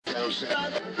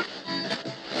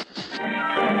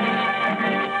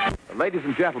Ladies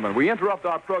and gentlemen, we interrupt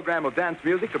our program of dance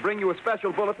music to bring you a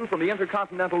special bulletin from the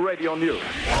Intercontinental Radio News.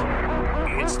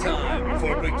 It's time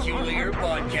for Peculiar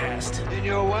Podcast. In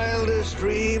your wildest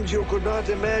dreams, you could not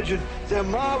imagine the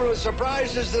marvelous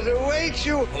surprises that await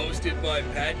you. Hosted by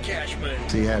Pat Cashman.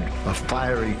 He had a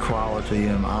fiery quality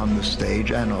on the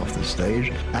stage and off the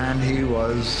stage, and he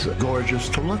was gorgeous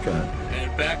to look at.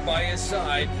 And back by his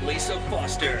side, Lisa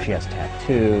Foster. She has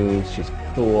tattoos, she's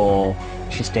cool,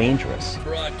 she's dangerous.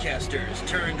 Broadcasters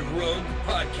turned rogue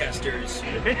podcasters.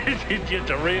 It's just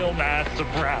a real nice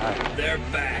surprise. They're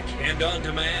back and on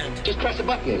demand. Just press a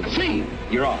button. See,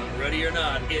 you're on. Ready or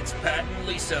not, it's Pat and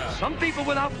Lisa. Some people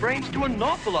without brains do an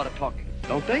awful lot of talking,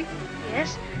 don't they?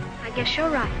 Yes, I guess you're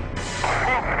right.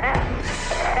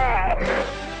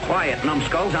 Quiet,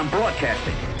 numbskulls, I'm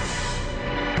broadcasting.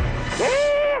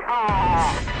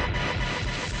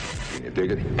 Can you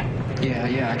dig it?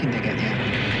 Yeah, I can dig it,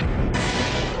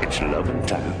 yeah. It's loving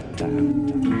time.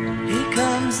 Here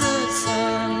comes the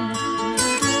sun.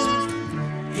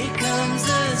 Here comes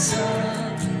the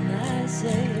sun. I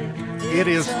say it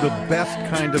is the best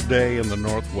kind of day in the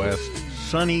Northwest.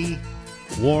 Sunny,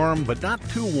 warm, but not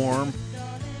too warm.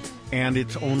 And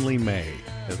it's only May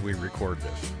as we record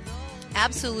this.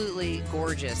 Absolutely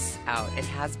gorgeous out. It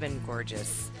has been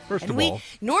gorgeous. First of all,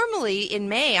 normally in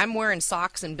May, I'm wearing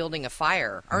socks and building a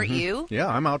fire. Aren't you? Yeah,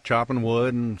 I'm out chopping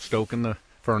wood and stoking the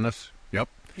furnace. Yep.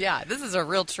 Yeah, this is a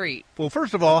real treat. Well,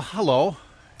 first of all, hello.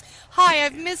 Hi,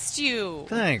 I've missed you.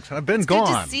 Thanks. I've been gone.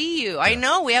 Good to see you. Yeah. I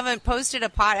know we haven't posted a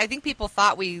pod. I think people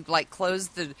thought we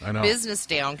closed the business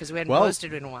down because we hadn't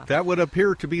posted in a while. That would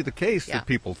appear to be the case that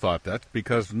people thought that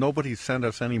because nobody sent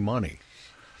us any money.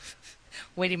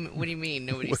 What do you mean?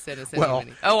 Nobody sent us any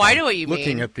money? Oh, I know what you mean.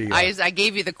 Looking at the, I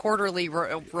gave you the quarterly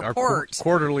report.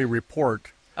 Quarterly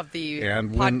report of the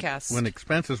and podcast. When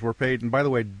expenses were paid, and by the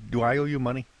way, do I owe you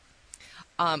money?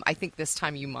 I think this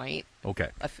time you might. Okay.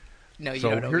 No, you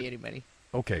don't owe me any money.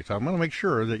 Okay, so I'm going to make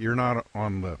sure that you're not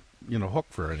on the hook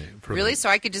for any. Really? So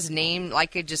I could just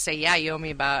say, yeah, you owe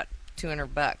me about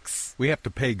 $200. We have to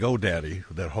pay GoDaddy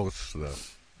that hosts the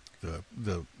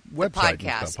website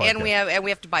podcast. And we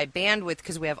have to buy bandwidth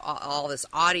because we have all this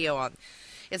audio on.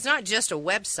 It's not just a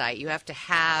website. You have to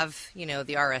have the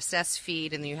RSS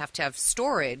feed, and then you have to have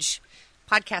storage.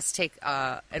 Podcasts take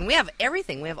and we have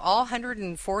everything. We have all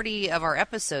 140 of our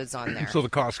episodes on there. So the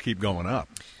costs keep going up,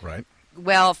 right?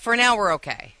 Well, for now we're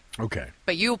okay. Okay.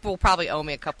 But you will probably owe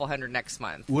me a couple hundred next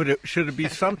month. Should it be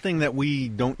something that we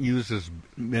don't use as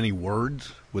many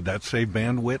words? Would that save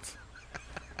bandwidth?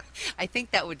 I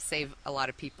think that would save a lot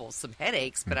of people some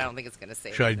headaches, but I don't think it's going to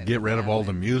save. Should I get rid of all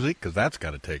the music? Because that's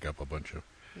got to take up a bunch of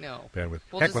bandwidth.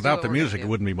 Heck, without the music, it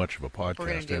wouldn't be much of a podcast we're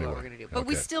going to do anyway. What we're going to do. But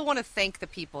we still want to thank the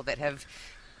people that have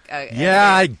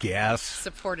I guess.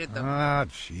 supported them.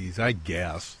 Jeez, I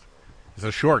guess. It's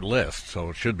a short list, so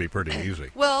it should be pretty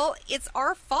easy. Well, it's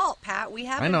our fault, Pat. We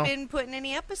haven't been putting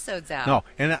any episodes out. No,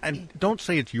 and don't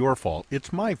say it's your fault.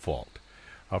 It's my fault.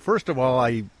 First of all,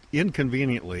 I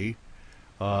inconveniently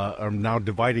am now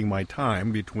dividing my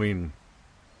time between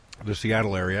the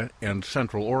Seattle area and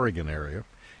Central Oregon area.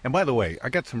 And by the way, I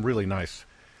got some really nice,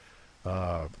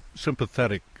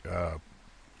 sympathetic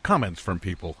comments from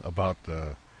people about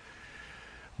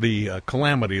the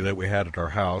calamity that we had at our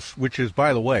house, which is,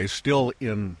 by the way, still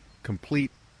in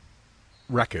complete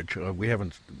wreckage. We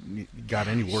haven't got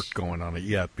any work going on it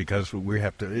yet because we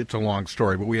have to. It's a long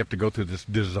story, but we have to go through this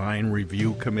design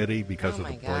review committee because of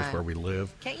the place where we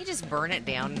live. Can't you just burn it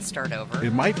down and start over?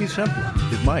 It might be simpler.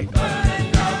 It might.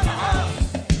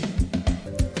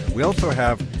 We also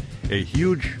have a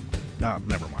huge.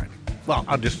 Never mind. Well,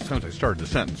 since I started the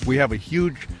sentence, we have a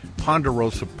huge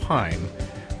ponderosa pine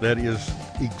that is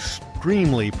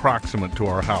extremely proximate to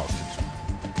our house.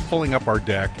 It's pulling up our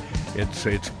deck.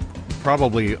 It's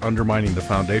probably undermining the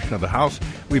foundation of the house.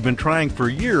 We've been trying for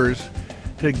years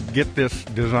to get this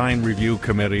design review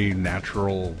committee,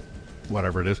 natural,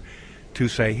 whatever it is, to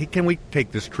say, hey, can we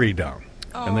take this tree down?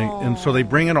 And so they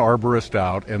bring an arborist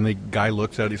out, and the guy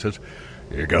looks at it, he says,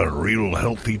 you got a real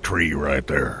healthy tree right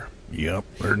there. Yep,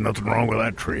 there's nothing wrong with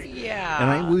that tree.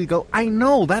 Yeah. And we go, I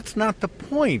know, that's not the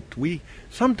point.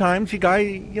 Sometimes you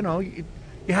have to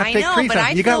take trees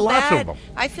down. You got lots of them.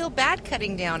 I feel bad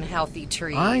cutting down healthy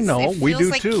trees. I know, we do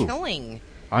like too. Killing.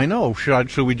 I know.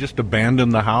 Should we just abandon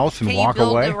the house and walk away?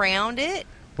 Can you build around it?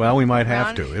 Well, we might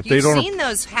have to. If You've seen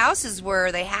those houses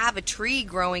where they have a tree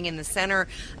growing in the center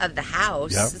of the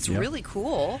house. Yep, it's really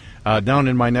cool. Down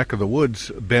in my neck of the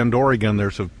woods, Bend, Oregon,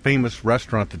 there's a famous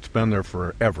restaurant that's been there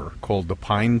forever called the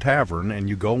Pine Tavern, and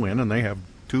you go in and they have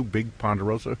two big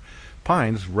ponderosa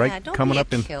pines coming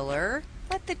up in. Killer.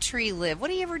 Let the tree live. What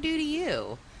did he ever do to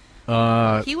you?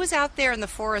 He was out there in the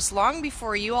forest long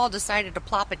before you all decided to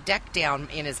plop a deck down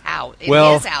in his house.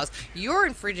 His house. You're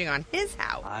infringing on his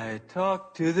house. I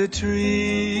talk to the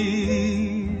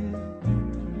trees,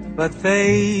 but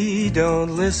they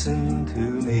don't listen to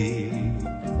me.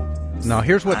 Now,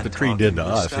 here's what the tree did to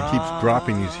us. It keeps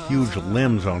dropping these huge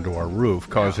limbs onto our roof,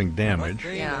 causing damage.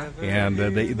 Yeah. And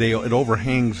it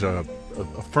overhangs a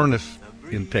furnace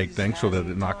intake thing so that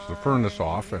it knocks the furnace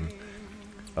off, and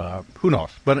who knows?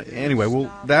 But anyway,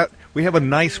 we have a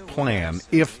nice plan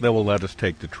if they will let us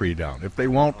take the tree down. If they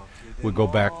won't, we'll go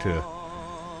back to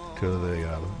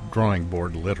the drawing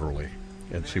board, literally,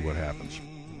 and see what happens.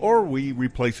 Or we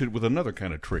replace it with another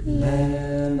kind of tree.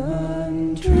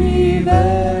 Lemon tree,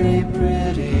 very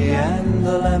pretty, and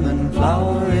the lemon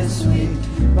flower is sweet,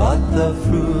 but the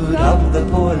fruit of the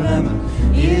poor lemon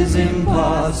is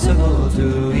impossible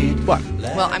to eat. What?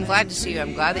 Well, I'm glad to see you.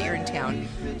 I'm glad that you're in town.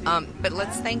 But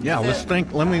let's thank. Yeah,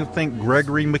 let me thank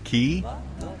Gregory McKee.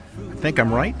 I think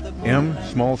I'm right.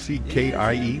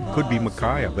 M-C-K-I-E. Could be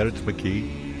McKay. I bet it's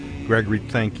McKee. Gregory,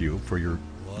 thank you for your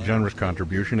generous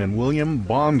contribution. And William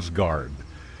Bonsgard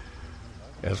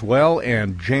as well.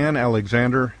 And Jan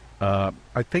Alexander.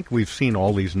 I think we've seen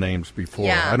all these names before.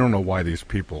 Yeah. I don't know why these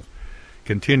people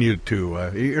continue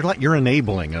to... you're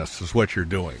enabling us is what you're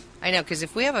doing. I know, because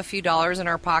if we have a few dollars in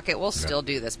our pocket, we'll still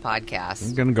do this podcast.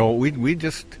 I'm going to go... We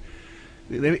just...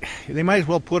 They might as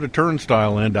well put a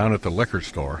turnstile in down at the liquor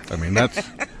store. I mean,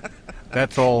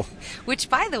 that's all. Which,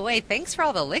 by the way, thanks for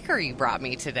all the liquor you brought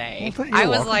me today.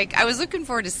 Well, I was looking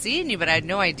forward to seeing you, but I had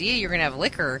no idea you were going to have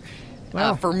liquor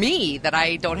for me that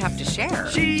I don't have to share.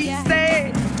 She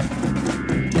said,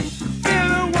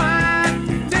 "Still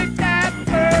wine, take that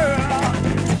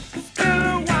pearl.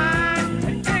 Still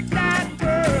wine, take that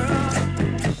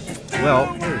pearl."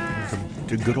 Well,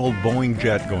 there's a good old Boeing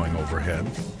jet going overhead.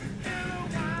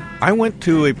 I went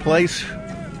to a place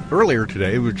earlier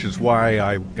today, which is why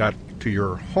I got to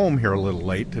your home here a little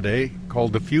late today,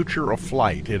 called The Future of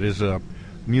Flight. It is a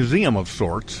museum of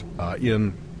sorts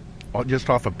just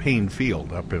off of Payne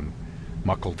Field up in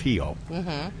Mukilteo.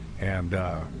 Mm-hmm. And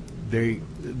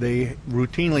they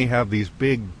routinely have these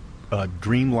big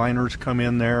Dreamliners come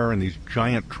in there and these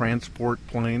giant transport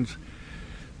planes.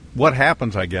 What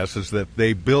happens, I guess, is that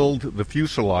they build the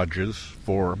fuselages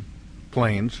for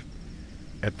planes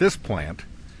at this plant.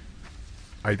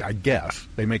 I guess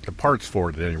they make the parts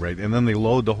for it at any rate, and then they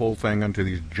load the whole thing onto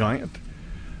these giant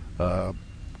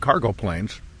cargo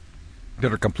planes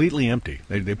that are completely empty.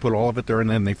 They put all of it there, and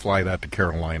then they fly that to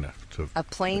Carolina. So a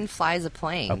plane flies a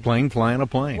plane. A plane flying a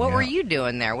plane. What were you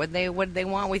doing there? What did they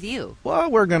want with you? Well,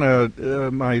 we're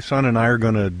gonna. My son and I are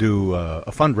gonna do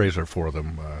a fundraiser for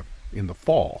them in the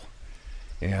fall,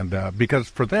 and because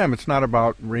for them it's not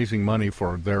about raising money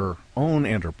for their own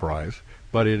enterprise,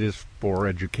 but it is for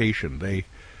education. They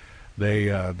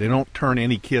don't turn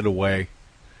any kid away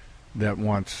that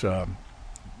wants to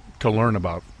learn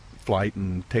about flight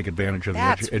and take advantage of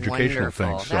the educational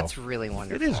things. So that's really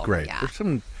wonderful. It is great. Yeah.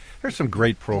 There's some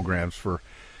great programs for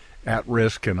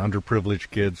at-risk and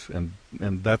underprivileged kids, and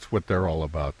that's what they're all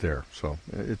about there. So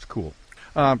it's cool.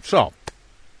 So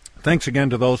thanks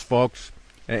again to those folks.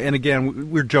 And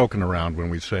again, we're joking around when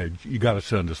we say you got to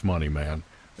send us money, man.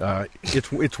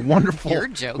 It's wonderful. You're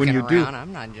joking when you around. Do.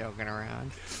 I'm not joking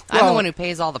around. Well, I'm the one who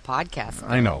pays all the podcast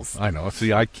bills. I know.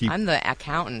 See, I'm the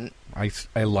accountant. I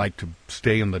like to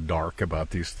stay in the dark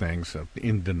about these things,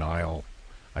 in denial.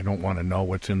 I don't want to know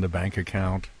what's in the bank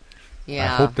account.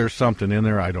 Yeah. I hope there's something in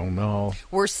there. I don't know.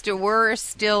 We're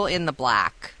still in the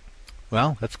black.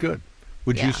 Well, that's good.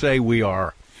 Would you say we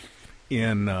are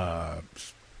in,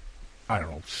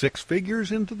 6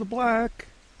 figures into the black?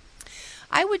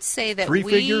 I would say that 3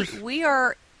 figures?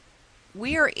 we're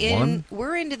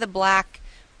into the black,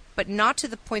 but not to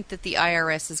the point that the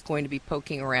IRS is going to be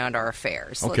poking around our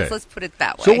affairs. Okay. Let's put it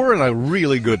that way. So we're in a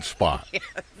really good spot. Yes.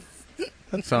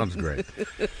 That sounds great.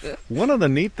 One of the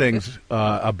neat things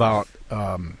about,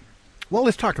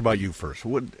 let's talk about you first.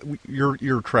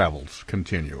 Your travels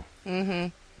continue. Mm-hmm.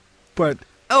 But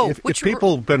if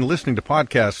people have been listening to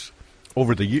podcasts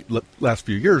over the last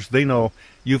few years, they know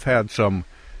you've had some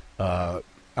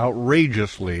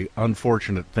outrageously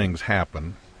unfortunate things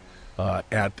happen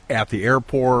at the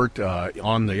airport,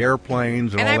 on the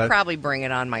airplanes, and all that. I probably bring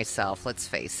it on myself. Let's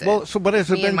face it. Well, but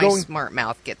has it been going? My smart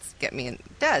mouth gets me in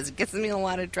a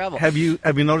lot of trouble. Have you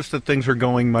noticed that things are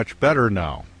going much better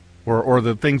now, or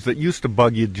the things that used to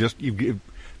bug you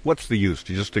what's the use?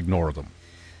 You just ignore them.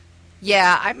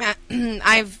 Yeah,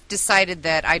 I've decided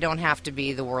that I don't have to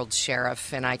be the world's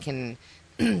sheriff, and I can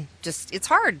just it's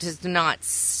hard to not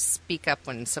speak up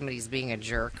when somebody's being a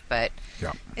jerk, but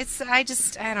I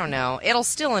don't know. It'll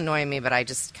still annoy me, but I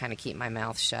just kind of keep my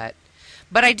mouth shut.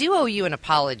 But I do owe you an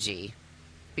apology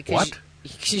because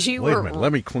you Wait were. a minute,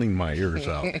 let me clean my ears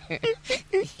out.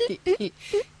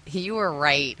 You were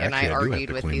right, and Actually, I argued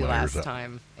with you last up.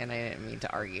 time, and I didn't mean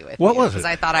to argue with What you. was it? Because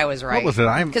I thought I was right. What was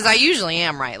it? Because I usually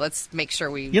am right. Let's make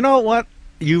sure we... You know what?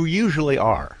 You usually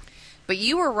are. But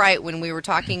you were right when we were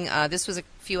talking, this was a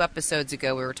few episodes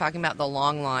ago, we were talking about the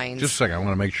long lines. Just a second, I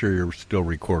want to make sure you're still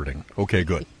recording. Okay,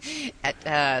 good.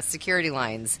 At security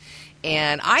lines.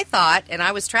 And I thought, and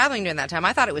I was traveling during that time,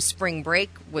 I thought it was spring break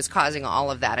was causing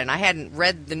all of that. And I hadn't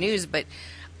read the news, but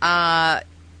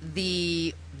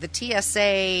the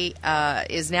TSA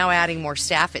is now adding more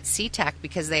staff at SeaTac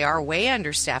because they are way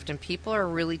understaffed and people are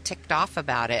really ticked off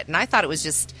about it. And I thought it was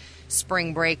just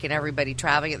spring break and everybody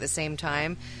traveling at the same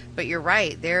time. But you're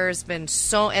right. There's been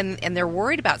and they're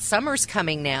worried about summer's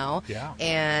coming now. Yeah.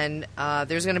 And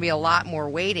there's going to be a lot more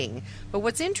waiting. But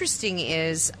what's interesting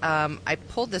is I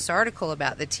pulled this article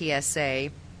about the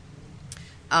TSA.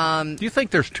 Do you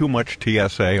think there's too much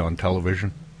TSA on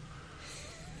television?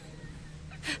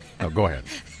 No, go ahead.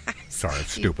 Sorry,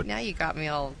 it's stupid. Now you got me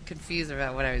all confused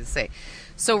about what I was saying.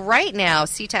 So right now,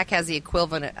 SeaTac has the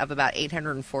equivalent of about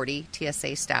 840 TSA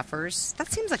staffers.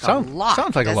 That seems like a lot.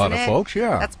 Sounds like a lot of folks,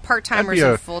 yeah. That's part-timers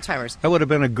and full-timers. That would have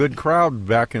been a good crowd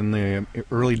back in the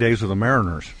early days of the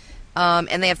Mariners.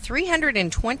 And they have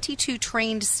 322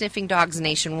 trained sniffing dogs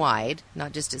nationwide,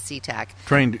 not just at SeaTac.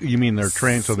 Trained? You mean they're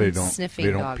trained so they don't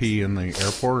dogs. pee in the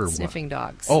airport or sniffing what?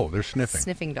 Dogs. Oh, they're sniffing.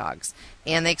 Sniffing dogs.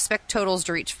 And they expect totals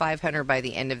to reach 500 by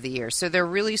the end of the year. So they're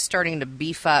really starting to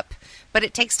beef up. But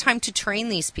it takes time to train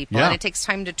these people, and it takes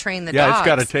time to train the dogs. Yeah, it's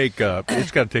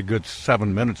got to take good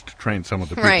 7 minutes to train some of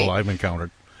the people I've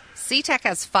encountered. SeaTac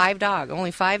has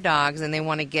only 5 dogs, and they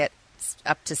want to get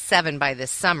up to 7 by this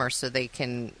summer so they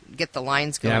can get the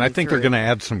lines going. Yeah, and I think they're going to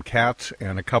add some cats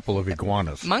and a couple of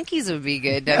iguanas. Monkeys would be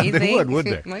good, don't you think? They would,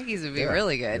 wouldn't they? Monkeys would be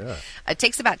really good. Yeah. It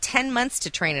takes about 10 months to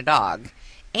train a dog.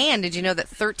 And did you know that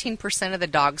 13% of the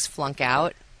dogs flunk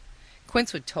out?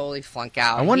 Quince would totally flunk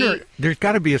out. I wonder, there's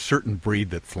got to be a certain breed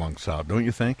that flunks out, don't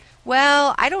you think?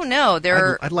 Well, I don't know.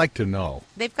 I'd like to know.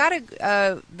 They've got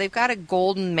a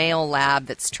golden male lab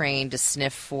that's trained to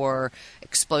sniff for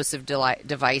explosive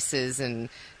devices and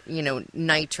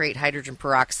nitrate, hydrogen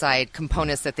peroxide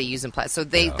components that they use in plastic. So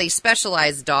they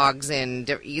specialize dogs in.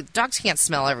 Dogs can't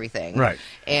smell everything, right?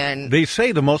 And they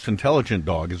say the most intelligent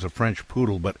dog is a French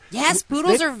poodle, but yes,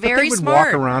 poodles are very smart.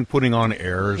 smart. Walk around putting on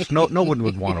airs. No one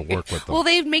would want to work with them. Well,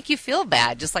 they'd make you feel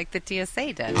bad, just like the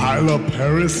TSA does. I love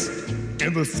Paris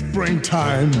in the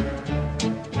springtime.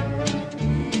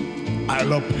 I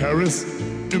love Paris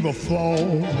in the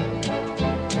fall.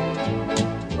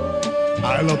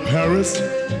 I love Paris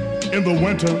in the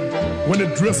winter when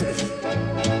it drizzles.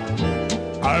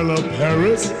 I love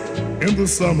Paris in the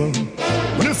summer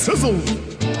when it sizzles.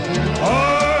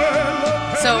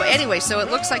 So anyway, so it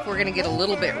looks like we're going to get a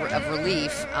little bit of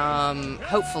relief,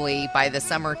 hopefully by the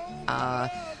summer.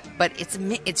 But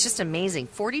it's just amazing.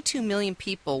 42 million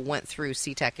people went through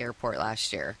SeaTac Airport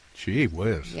last year. Gee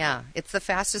whiz. Yeah, it's the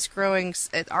fastest growing.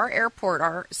 Our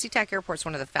SeaTac Airport's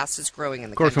one of the fastest growing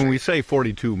in the country. Of course, when we say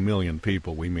 42 million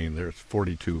people, we mean there's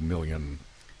 42 million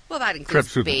well, that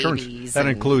includes babies. That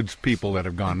includes people that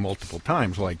have gone multiple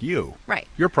times, like you. Right.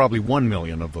 You're probably 1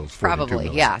 million of those 42 probably,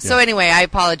 million. Yeah. So anyway, I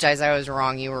apologize. I was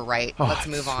wrong. You were right. Oh, let's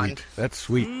move on. That's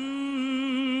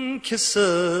sweet.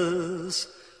 Kisses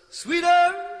sweeter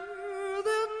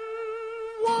than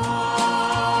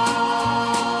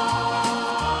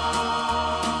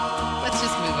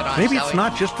Maybe it's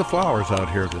not just the flowers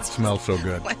out here that smell so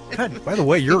good. God, by the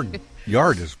way, your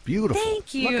yard is beautiful.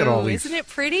 Thank you. Look at all these Isn't it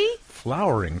pretty?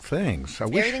 Flowering things.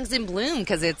 Everything's in bloom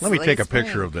because it's. Let me take a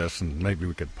picture of this and maybe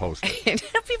we could post it.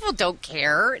 People don't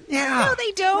care. Yeah. No,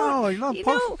 they don't.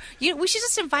 No, we should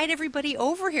just invite everybody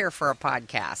over here for a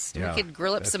podcast. Yeah, we could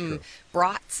grill up some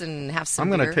brats and have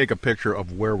some. I'm going to take a picture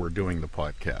of where we're doing the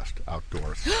podcast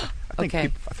outdoors. I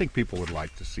think people would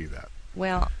like to see that.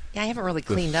 Well, I haven't really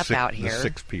cleaned up out here. The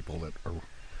 6 people that are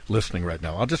listening right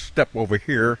now. I'll just step over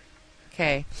here.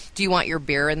 Okay. Do you want your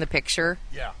beer in the picture?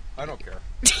 Yeah, I don't care.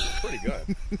 Pretty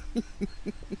good.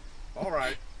 All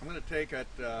right. I'm going to take it,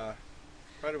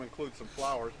 try to include some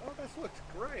flowers. Oh, this looks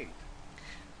great.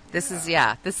 This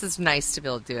is nice to be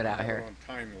able to do it out here. On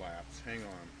time lapse. Hang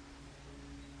on.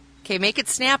 Okay, make it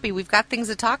snappy. We've got things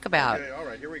to talk about. Okay, all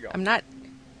right, here we go.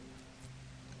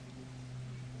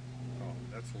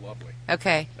 That's lovely.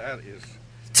 Okay.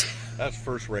 That's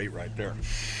first rate right there.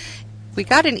 We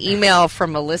got an email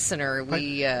from a listener.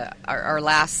 We our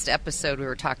last episode we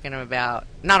were talking about,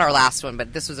 not our last one,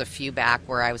 but this was a few back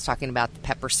where I was talking about the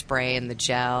pepper spray and the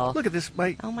gel. Look at this.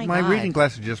 My God. reading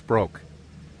glasses just broke.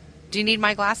 Do you need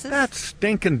my glasses? That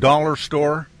stinking dollar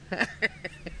store. Do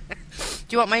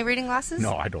you want my reading glasses?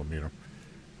 No, I don't need them.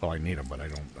 Well, I need them, but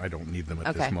I don't need them at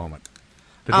Okay. this moment.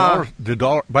 The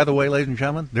dollar. By the way, ladies and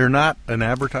gentlemen, they're not an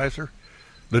advertiser.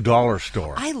 The dollar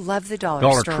store. I love the dollar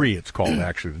store. Dollar Tree, it's called,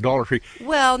 actually. The Dollar Tree.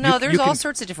 Well, no, there's all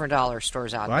sorts of different dollar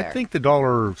stores out there. I think the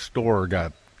dollar store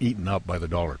got eaten up by the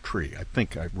Dollar Tree. I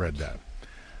think I read that.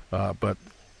 But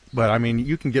I mean,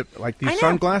 you can get like these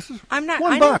sunglasses. I'm not.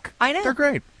 $1. I know. They're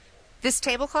great. This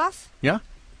tablecloth? Yeah.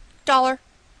 $1.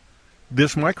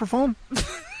 This microphone?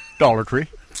 Dollar Tree.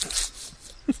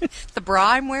 The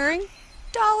bra I'm wearing?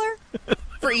 $1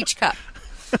 for each cup.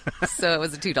 So it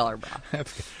was a $2 bra.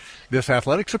 This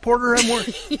athletic supporter I'm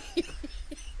wearing?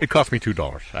 It cost me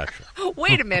 $2, actually.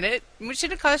 Wait a minute.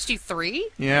 Should it cost you $3?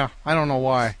 Yeah, I don't know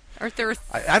why. Aren't there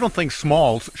I don't think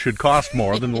smalls should cost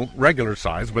more than the regular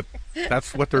size, but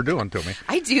that's what they're doing to me.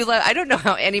 I do love. I don't know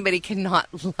how anybody cannot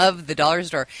love the dollar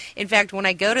store. In fact, when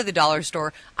I go to the dollar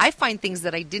store, I find things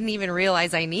that I didn't even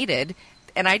realize I needed,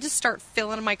 and I just start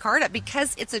filling my cart up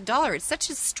because it's $1. It's such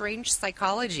a strange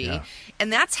psychology,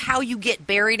 and that's how you get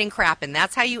buried in crap, and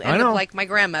that's how you end up like my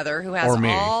grandmother who has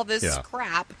all this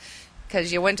crap.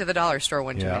 Because you went to the dollar store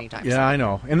one too many times. Yeah, I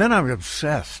know. And then I'm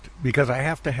obsessed because I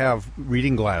have to have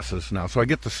reading glasses now. So I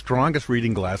get the strongest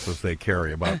reading glasses they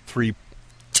carry, about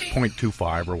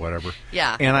 3.25 or whatever.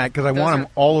 Yeah. And because I want them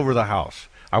all over the house.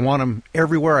 I want them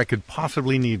everywhere I could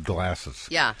possibly need glasses.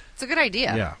 Yeah, it's a good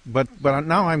idea. Yeah, but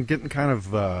now I'm getting kind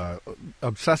of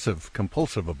obsessive,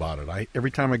 compulsive about it.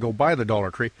 Every time I go by the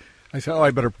Dollar Tree, I say,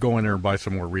 I better go in there and buy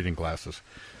some more reading glasses.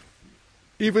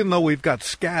 Even though we've got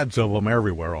scads of them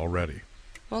everywhere already.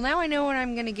 Well, now I know what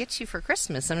I'm going to get you for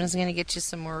Christmas. I'm just going to get you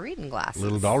some more reading glasses.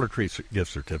 Little Dollar Tree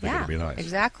gift certificate would be nice.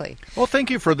 Exactly. Well,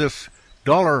 thank you for this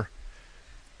 $1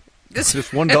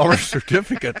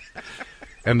 certificate.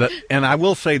 And I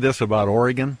will say this about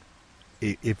Oregon: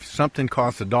 if something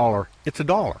costs $1, it's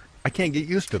 $1. I can't get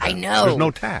used to that. I know. There's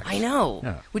no tax. I know.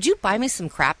 Yeah. Would you buy me some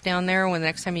crap down there when the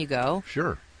next time you go?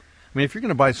 Sure. I mean, if you're going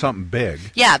to buy something big,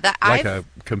 like a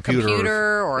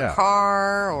computer or a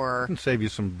car, or it can save you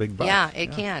some big bucks. Yeah,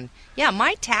 it can. Yeah,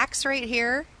 my tax rate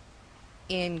here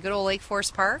in good old Lake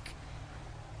Forest Park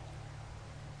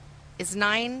is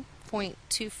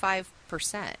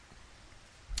 9.25%.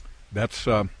 That's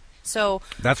so.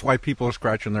 That's why people are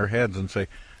scratching their heads and say,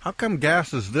 "How come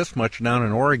gas is this much down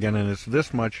in Oregon and it's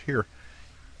this much here?"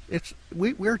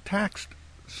 We're taxed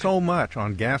so much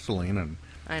on gasoline and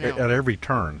at every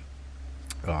turn.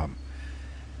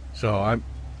 So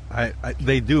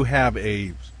they do have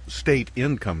a state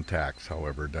income tax,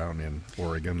 however, down in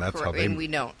Oregon. That's how they. And we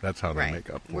don't. That's how they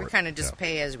make up for it. We're kind of just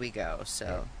pay as we go.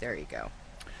 So there you go.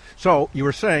 So you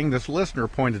were saying this listener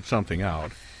pointed something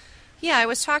out. Yeah, I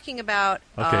was talking about.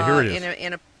 Okay, here it is.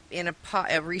 In a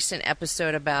recent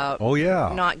episode about. Oh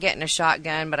yeah. Not getting a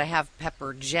shotgun, but I have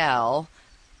pepper gel,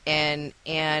 and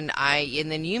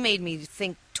then you made me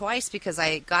think twice because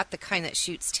I got the kind that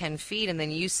shoots 10 feet, and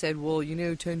then you said, well,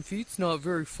 10 feet's not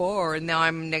very far, and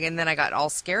then I got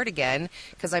all scared again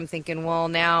because I'm thinking, well,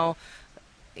 now,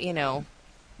 do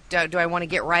I want to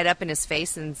get right up in his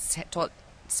face and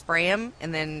spray him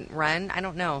and then run? I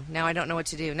don't know. Now I don't know what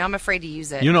to do. Now I'm afraid to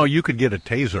use it. You could get a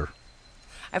taser.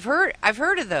 I've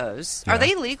heard of those. Yeah. Are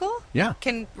they legal? Yeah.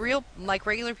 Can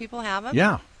regular people have them?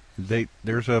 Yeah.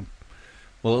 There's at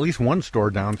least one store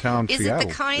downtown Seattle. Is it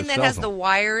the kind that has the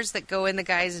wires that go in the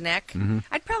guy's neck? Mm-hmm.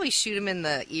 I'd probably shoot him in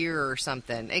the ear or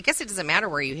something. I guess it doesn't matter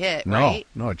where you hit, right?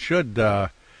 No, it should.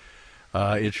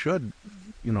 It should,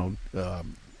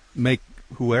 make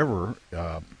whoever,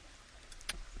 kind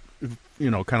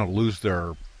of lose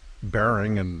their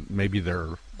bearing and maybe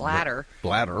their bladder.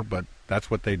 But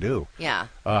that's what they do. Yeah.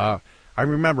 I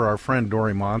remember our friend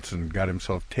Dory Monson got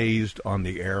himself tased on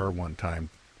the air one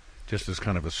time, just as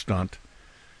kind of a stunt.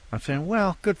 I'm saying,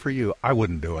 well, good for you. I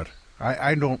wouldn't do it.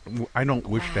 I don't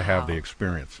wish to have the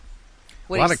experience.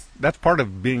 That's part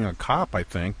of being a cop, I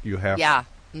think. You have. Yeah.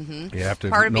 Mm-hmm. You have to.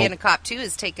 Part of being a cop too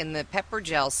is taking the pepper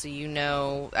gel, so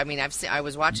I mean, I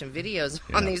was watching videos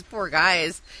on these poor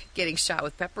guys getting shot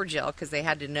with pepper gel because they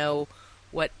had to know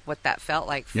what that felt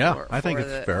like for, I think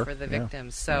it's fair. for the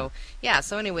victims. So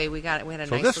So anyway, we had a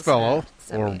so nice. This fellow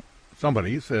or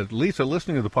somebody said, Lisa,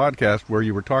 listening to the podcast where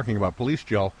you were talking about police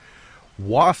gel,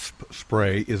 wasp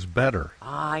spray is better.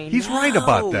 I know. He's right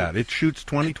about that. It shoots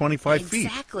 25 feet.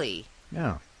 Exactly.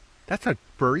 Yeah. That's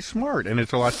very smart, and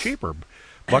it's a lot cheaper.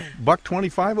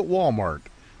 $1.25 at Walmart.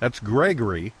 That's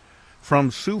Gregory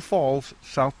from Sioux Falls,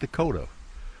 South Dakota,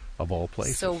 of all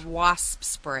places. So wasp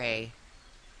spray.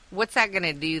 What's that going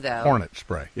to do, though? Hornet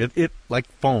spray. It like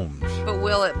foams. But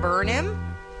will it burn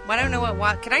him? Well, I don't know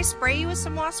what. Can I spray you with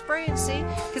some wasp spray and see?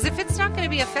 Because if it's not going to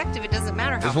be effective, it doesn't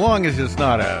matter how. As long as it's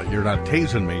not you're not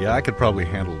tasing me, I could probably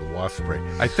handle the wasp spray.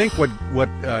 I think what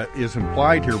is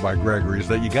implied here by Gregory is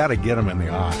that you got to get him in the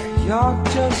eye. You're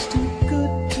just too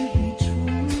good to be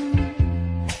true.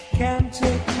 Can't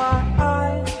take my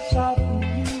eyes off of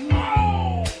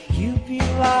you. You be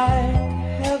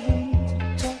like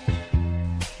heaven to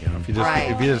touch. You know,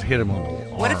 if you just hit him on the arm.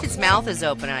 What if his mouth is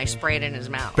open and I spray it in his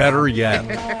mouth? Better yet.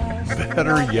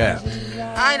 Better yet.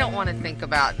 I don't want to think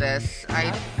about this.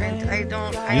 I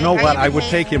don't. You know what? I would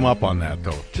take him up on that,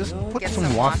 though. Just put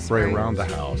some wasp spray around the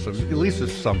house. At least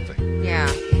it's something.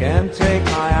 Yeah. Can't take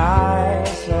my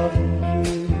eyes off of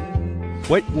you.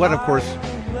 What, of course,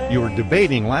 you were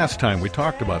debating last time we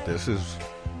talked about this is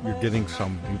you're getting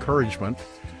some encouragement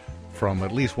from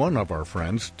at least one of our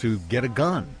friends to get a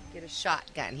gun. Get a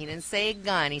shotgun. He didn't say a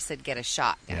gun. He said get a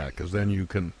shotgun. Yeah, because then you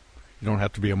don't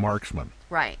have to be a marksman.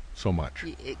 Right. So much.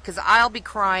 Because I'll be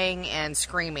crying and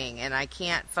screaming, and I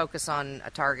can't focus on a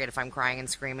target if I'm crying and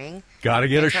screaming. Gotta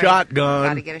get a shotgun.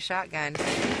 Gotta get a shotgun.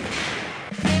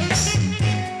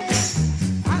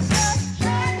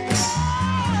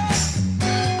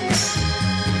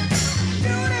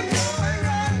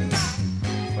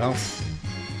 Well,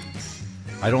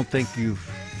 I don't think you've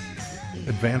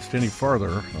advanced any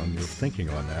farther on your thinking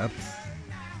on that.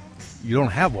 You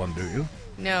don't have one, do you?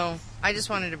 No, I just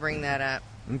wanted to bring that up.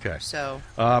 Okay. So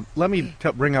let me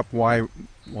bring up why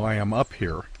I'm up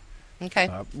here. Okay.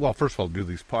 Well, first of all, do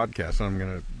these podcasts. I'm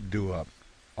going to do a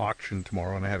auction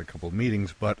tomorrow, and I had a couple of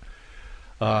meetings. But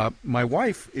my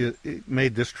wife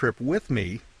made this trip with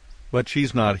me, but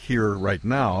she's not here right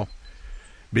now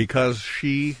because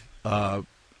she,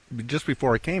 just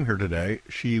before I came here today,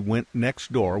 she went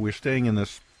next door. We're staying in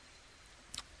this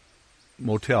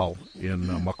motel in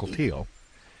Mukilteo.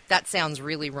 That sounds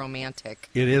really romantic.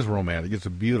 It is romantic. It's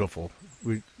beautiful.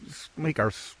 We make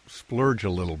our splurge a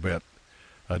little bit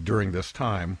during this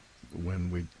time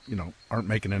when we, aren't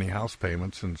making any house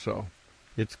payments, and so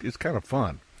it's kind of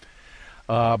fun.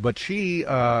 But she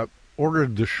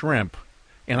ordered the shrimp,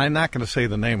 and I'm not going to say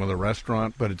the name of the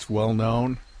restaurant, but it's well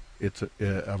known. It's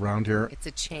around here. It's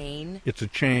a chain. It's a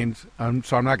chain. So I'm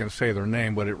not going to say their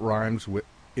name, but it rhymes with.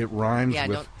 Yeah,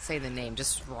 don't say the name.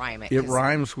 Just rhyme it. It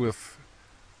rhymes with.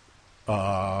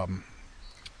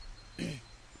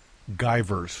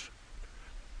 Guyvers.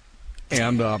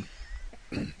 And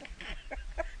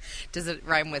does it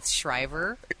rhyme with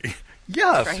Shriver?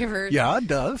 Yes. Shriver? Yeah, it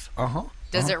does.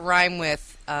 Does it rhyme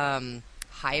with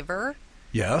Hiver?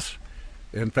 Yes.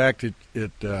 In fact,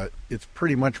 it's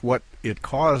pretty much what it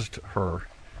caused her.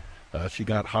 She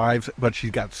got hives, but she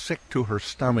got sick to her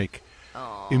stomach.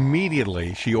 Aww.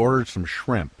 Immediately. She ordered some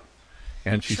shrimp.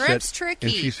 And she Shrimp's tricky.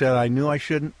 And she said, I knew I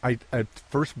shouldn't. At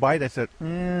first bite, I said, I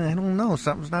don't know.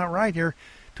 Something's not right here.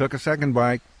 Took a second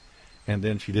bite, and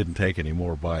then she didn't take any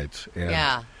more bites. And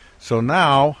yeah. So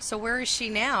now. So where is she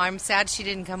now? I'm sad she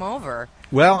didn't come over.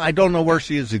 Well, I don't know where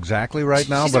she is exactly right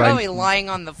now. She's but probably lying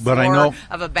on the floor I know,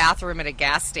 of a bathroom at a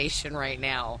gas station right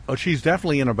now. Oh, she's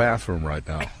definitely in a bathroom right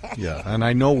now. Yeah, and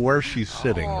I know where she's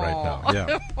sitting right now.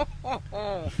 Yeah.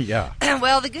 Yeah.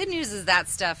 Well, the good news is that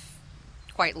stuff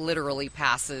quite literally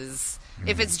passes.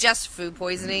 If it's just food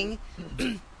poisoning,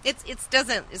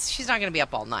 she's not going to be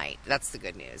up all night. That's the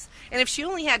good news. And if she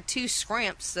only had 2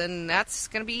 scrimps, then that's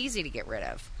going to be easy to get rid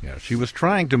of. Yeah, she was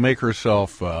trying to make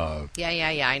herself I know what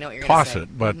you're going to say. Toss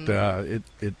it, but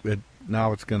it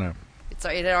now it's going to.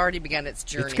 It had already begun its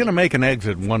journey. It's going to make an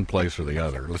exit one place or the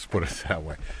other. Let's put it that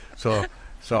way. So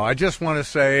I just want to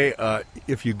say,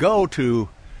 if you go to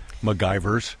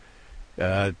MacGyver's,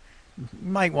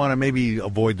 might want to maybe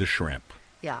avoid the shrimp.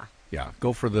 Yeah. Yeah,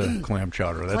 go for the clam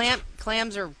chowder.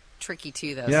 Clams are tricky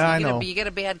too, though. Yeah, so I know. You get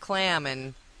a bad clam,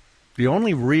 and the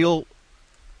only real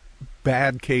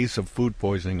bad case of food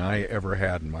poisoning I ever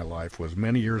had in my life was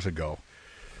many years ago.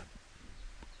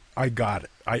 I got it.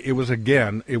 It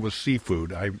was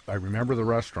seafood. I remember the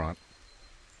restaurant.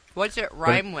 What's it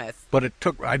rhyme with? But it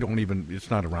took. It's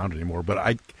not around anymore. But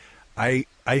I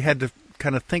had to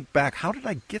kind of think back. How did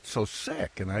I get so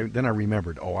sick? And then I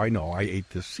remembered. Oh, I know. I ate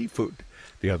this seafood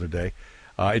the other day.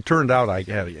 It turned out I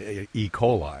had E.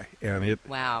 coli, and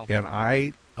wow. And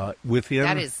I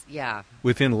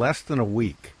within less than a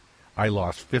week, I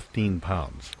lost 15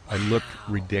 pounds. I looked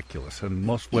ridiculous, and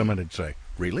most women would say,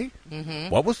 "Really? Mm-hmm.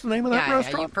 What was the name of that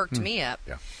restaurant?" Yeah, you perked me up.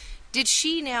 Yeah. Did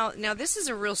she now? This is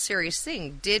a real serious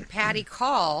thing. Did Patty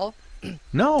call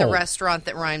No. the restaurant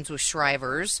that rhymes with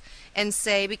Shriver's and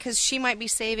say, because she might be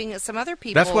saving some other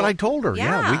people. That's what I told her.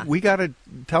 Yeah. We got to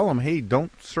tell them, hey,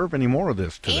 don't serve any more of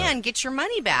this to them. And get your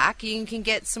money back. You can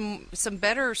get some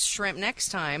better shrimp next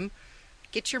time.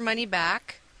 Get your money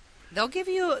back.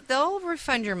 They'll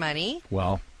refund your money.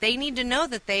 Well, they need to know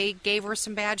that they gave her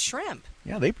some bad shrimp.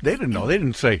 Yeah, they didn't know. They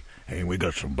didn't say, hey, we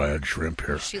got some bad shrimp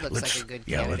here. She looks like a good candidate.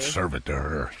 Yeah, let's serve it to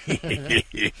her.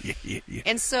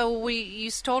 And so you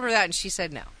told her that, and she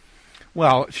said no.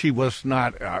 Well, she was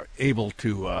not able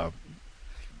to... well,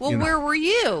 where were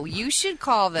you? You should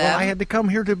call them. Well, I had to come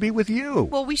here to be with you.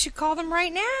 Well, we should call them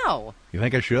right now. You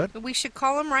think I should? We should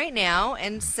call them right now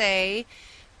and say...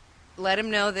 Let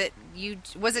him know that you...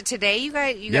 Was it today you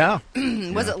got... Yeah.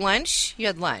 Was it lunch? You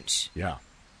had lunch. Yeah.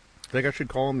 Think I should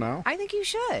call him now? I think you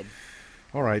should.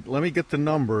 All right, let me get the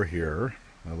number here.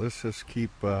 Now, let's just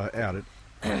keep at it.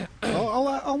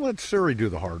 I'll let Siri do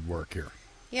the hard work here.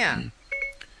 Yeah.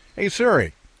 Hey,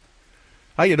 Siri.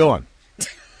 How you doing?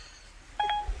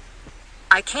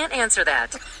 I can't answer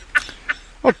that.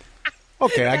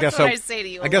 Okay, I guess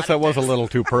that was a little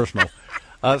too personal.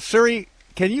 Siri,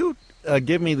 can you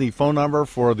give me the phone number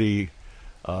for the...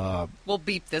 we'll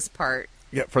beep this part.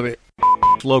 Yeah, for the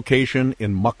location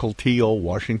in Mukilteo,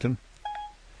 Washington.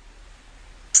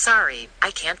 Sorry,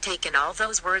 I can't take in all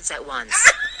those words at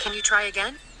once. Can you try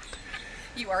again?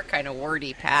 You are kind of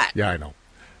wordy, Pat. Yeah, I know.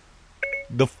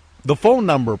 The phone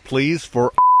number, please,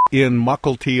 for in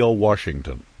Mukilteo,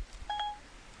 Washington.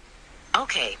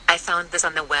 Okay, I found this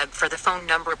on the web for the phone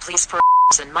number, please, for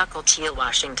in Mukilteo,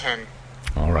 Washington.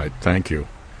 All right, thank you.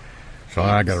 So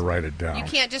I got to write it down. You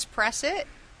can't just press it?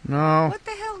 No. What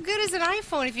the hell good is an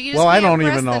iPhone if you just well, can't I don't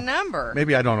press even know. the number?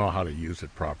 Maybe I don't know how to use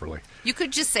it properly. You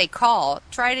could just say call.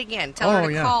 Try it again. Tell her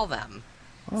to call them.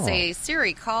 Oh. Say,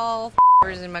 Siri, call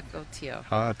in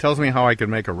Mukilteo. Tells me how I can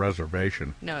make a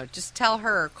reservation. No, just tell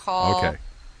her, call. Okay.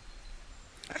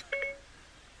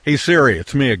 Hey, Siri,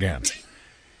 it's me again.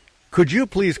 Could you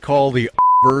please call the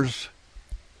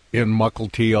in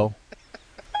Mukilteo?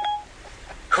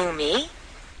 Who, me?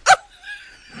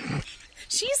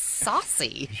 She's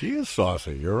saucy. She is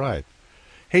saucy. You're right.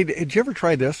 Hey, did you ever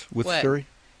try this with what? Siri?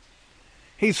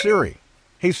 Hey, Siri.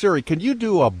 Hey, Siri, can you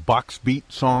do a box beat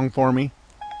song for me?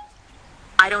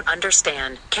 I don't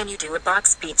understand. Can you do a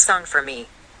box beat song for me?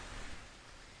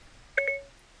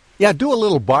 Yeah, do a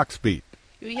little box beat.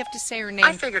 You have to say her name.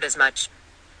 I figured as much.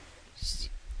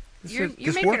 You're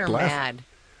making her mad.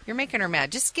 You're making her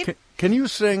mad. Just get... Can you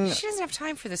sing... She doesn't have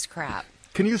time for this crap.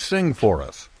 Can you sing for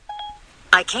us?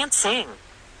 I can't sing.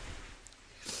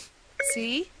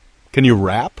 See? Can you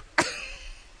rap?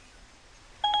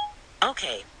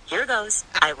 Okay, here goes.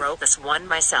 I wrote this one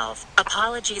myself.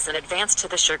 Apologies in advance to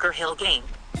the Sugar Hill Gang.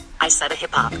 I said a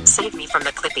hip-hop, save me from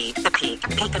the clippy, the peak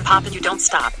and pop and you don't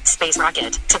stop, space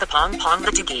rocket, to the pong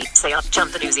the doogie, say up,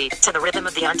 jump the doozy, to the rhythm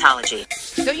of the ontology.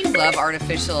 Don't you love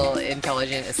artificial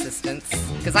intelligent assistants?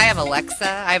 Because I have Alexa,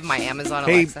 I have my Amazon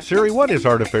Alexa. Hey, Siri, what is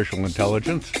artificial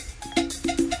intelligence?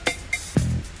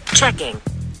 Checking.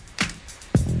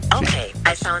 Okay,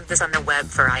 I found this on the web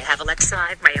for I have Alexa, I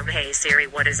have my own. Hey Siri,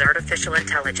 what is artificial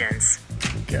intelligence?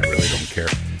 Okay, I really don't care.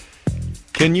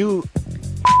 Can you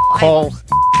call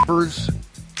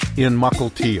in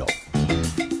Mukilteo?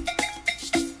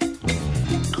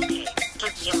 Okay,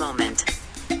 give me a moment.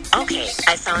 Okay,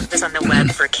 I found this on the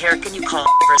web for care. Can you call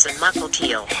in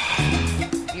Mukilteo?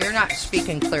 You're not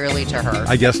speaking clearly to her.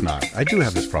 I guess not. I do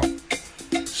have this problem.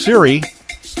 Siri,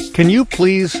 can you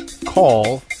please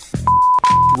call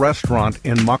restaurant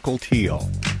in Mukilteo?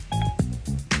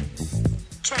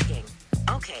 Checking.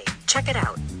 Okay, check it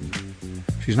out.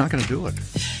 She's not going to do it.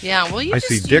 Yeah, well, I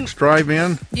see Dick's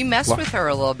Drive-In. You messed with her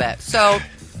a little bit. So,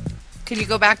 can you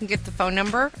go back and get the phone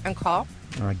number and call?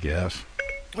 I guess.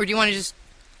 Or do you want to just...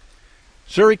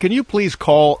 Siri, can you please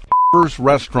call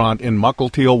restaurant in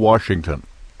Mukilteo, Washington?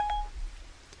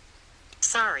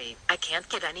 Sorry, I can't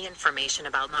get any information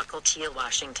about Mukilteo,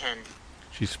 Washington.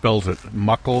 She spells it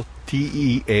Muckle,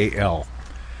 T-E-A-L.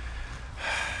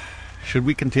 Should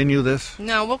we continue this?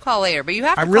 No, we'll call later, but you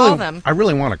have to call them. I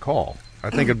really want to call. I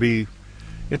think it'd be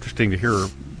interesting to hear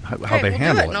how they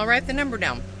handle it. And I'll write the number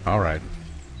down. All right.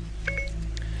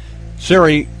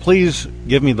 Siri, please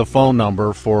give me the phone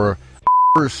number for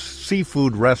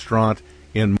seafood restaurant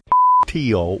in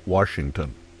Mukilteo,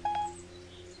 Washington.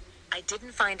 I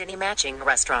didn't find any matching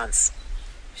restaurants.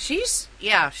 She's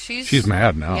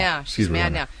mad now. Yeah, she's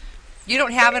mad now. You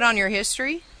don't have it on your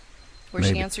history where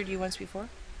Maybe. she answered you once before?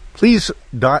 Please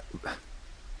dot.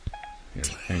 Here,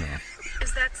 hang on.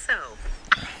 Is that so?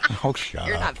 Oh, shut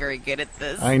You're up. not very good at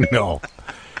this. I know.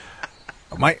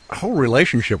 My whole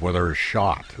relationship with her is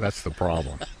shot. That's the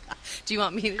problem. Do you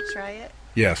want me to try it?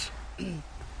 Yes.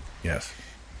 Yes.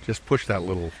 Just push that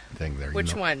little thing there.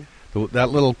 Which one? That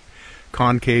little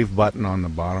concave button on the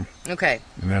bottom. Okay.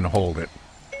 And then hold it.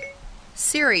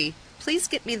 Siri, please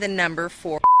get me the number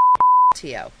for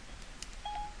TO.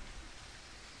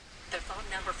 The phone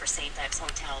number for St. X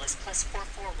Hotel is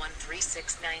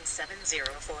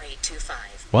 +44136970485.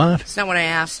 What? That's not what I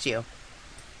asked you.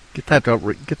 Get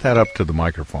that up to the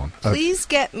microphone. Please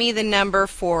get me the number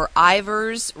for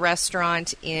Ivor's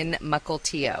Restaurant in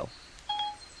Mukilteo.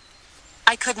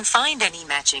 I couldn't find any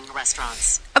matching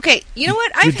restaurants. Okay, you know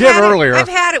what? You did earlier. I've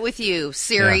had it with you,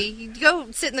 Siri. You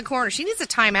go sit in the corner. She needs a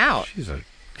timeout.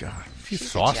 She's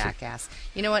saucy. A jackass.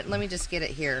 You know what? Let me just get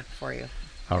it here for you.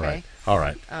 All right.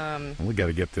 We got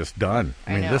to get this done.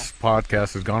 I mean, this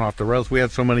podcast has gone off the rails. We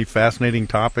had so many fascinating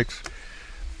topics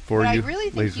for you, I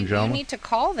really ladies think and you gentlemen. need to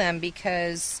call them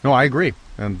because... No, I agree.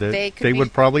 And they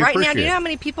would probably right appreciate now, do you know it. how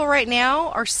many people right now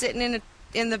are sitting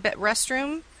in the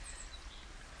restroom?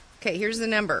 Okay, here's the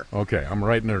number. Okay, I'm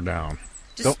writing her down.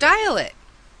 Just dial it.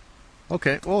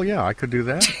 Okay, well, yeah, I could do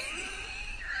that.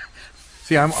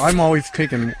 See, I'm always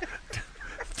taking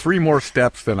 3 more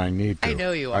steps than I need to. I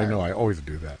know you are. I know, I always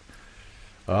do that.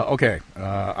 Okay,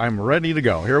 I'm ready to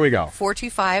go. Here we go.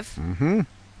 425.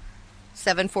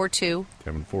 742.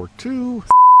 742.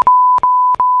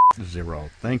 0.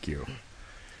 Thank you.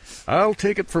 I'll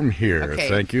take it from here. Okay.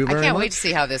 Thank you very much. I can't wait to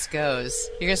see how this goes.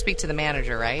 You're going to speak to the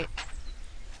manager, right?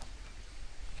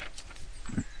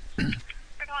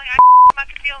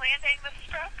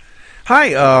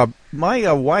 Hi,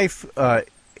 my wife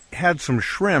had some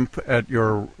shrimp at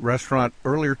your restaurant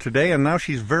earlier today, and now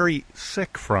she's very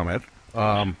sick from it.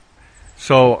 So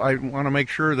I want to make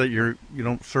sure that you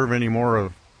don't serve any more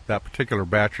of that particular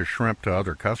batch of shrimp to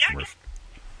other customers. Yeah.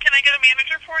 Can I get a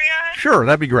manager for you? Sure,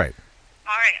 that'd be great.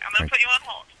 All right, I'm going to put you on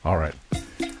hold. All right.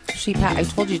 I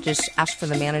told you to just ask for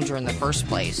the manager in the first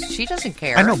place. She doesn't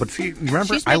care. I know, but see,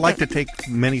 remember, I like to take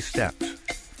many steps.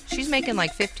 She's making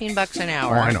like $15 an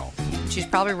hour. Oh, I know. She's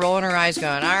probably rolling her eyes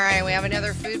going, all right, we have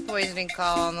another food poisoning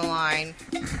call on the line.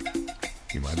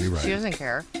 You might be right. She doesn't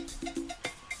care.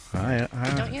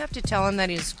 Don't you have to tell him that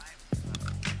he's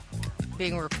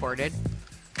being recorded?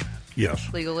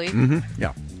 Yes. Legally? Mm-hmm.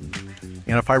 Yeah.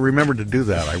 And if I remember to do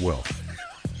that, I will.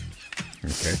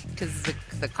 Okay. Because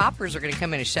the coppers are going to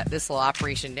come in and shut this little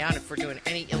operation down if we're doing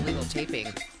any illegal taping.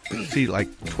 See, like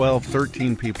 12,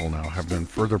 13 people now have been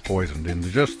further poisoned in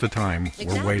just the time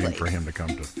we're waiting for him to come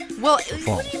to Well, the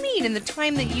phone. What do you mean? In the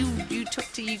time that you took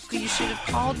to, you should have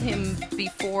called him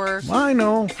before. I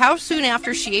know. How soon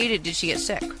after she ate it did she get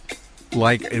sick?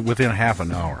 Like within half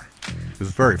an hour. It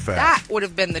was very fast. That would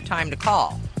have been the time to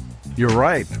call. You're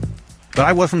right. But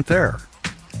I wasn't there.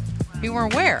 You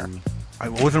weren't where? I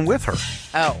wasn't with her.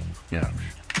 Oh. Yeah.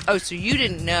 Oh, so you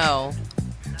didn't know.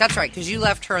 That's right, because you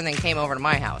left her and then came over to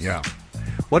my house. Yeah.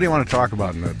 What do you want to talk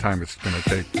about in the time it's going to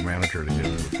take the manager to get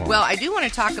to the phone? Well, I do want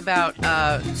to talk about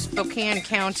Spokane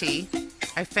County.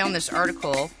 I found this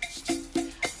article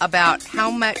about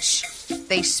how much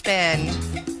they spend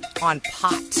on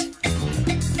pot.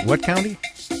 What county?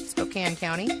 Spokane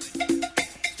County.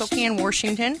 Spokane,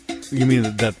 Washington. You mean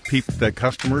that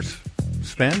customers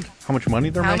spend? How much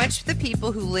money they're making? How much the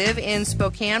people who live in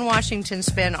Spokane, Washington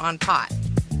spend on pot?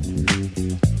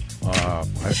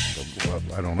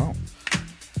 I don't know.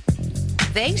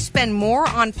 They spend more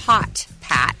on pot,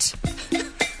 Pat.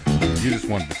 You just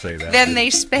wanted to say that. Than they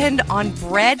spend on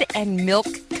bread and milk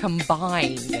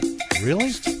combined. Really?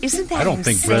 Isn't that I don't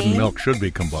insane? think bread and milk should be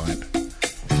combined.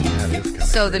 That is kind of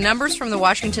So crazy. the numbers from the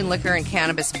Washington Liquor and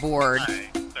Cannabis Board. Hi.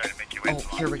 Sorry to make you wait so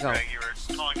long. Here we go. You were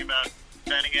calling about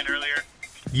standing in earlier?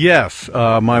 Yes,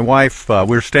 my wife, we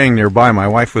were staying nearby. My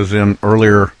wife was in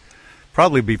earlier,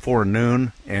 probably before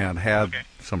noon, and had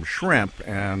some shrimp,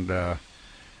 and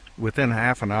within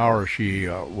half an hour she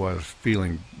was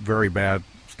feeling very bad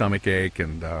stomach ache,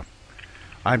 and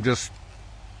I'm just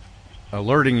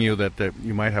alerting you that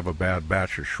you might have a bad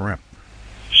batch of shrimp.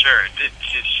 Sure. Did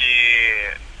she,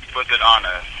 was it on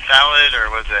a salad or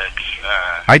was it?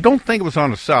 I don't think it was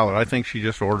on a salad. I think she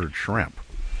just ordered shrimp.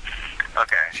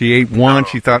 Okay. She ate one.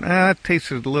 She thought, it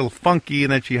tasted a little funky,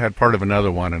 and then she had part of another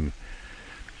one,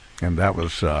 and that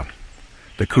was the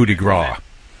coup de grace.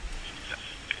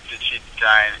 Did she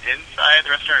dine inside the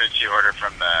restaurant, or did she order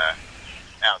from the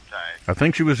outside? I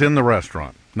think she was in the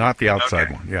restaurant, not the outside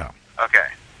one. Yeah. Okay.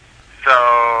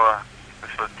 So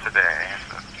this was today.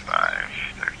 So it's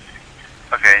 5:30.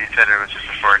 Okay, you said it was just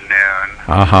before noon.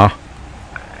 Uh-huh.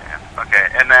 Okay,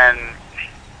 and then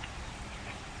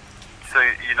so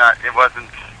it wasn't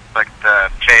like the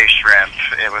bay shrimp,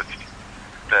 it was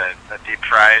the deep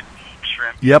fried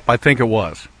shrimp? Yep, I think it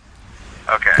was.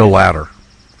 Okay. The latter.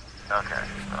 Okay.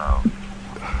 So.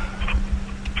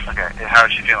 Okay. How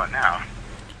is she feeling now?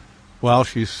 Well,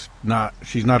 she's not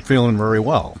feeling very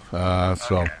well. So.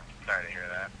 Okay. Sorry to hear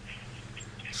that.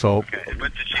 So, okay.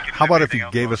 How about if you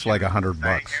gave us like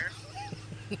 $100?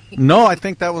 No, I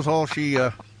think that was all she.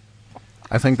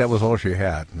 I think that was all she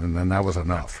had, and then that was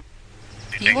enough.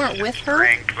 You weren't with her?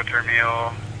 Drink with her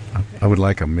meal. I would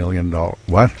like $1 million.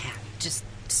 What? Just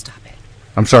stop it.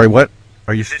 I'm sorry. What?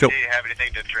 Are you still? Did she have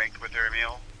anything to drink with her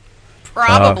meal?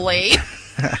 Probably.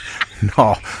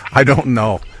 No, I don't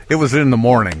know. It was in the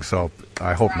morning, so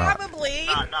I hope not. Probably.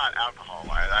 Not alcohol.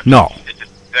 No.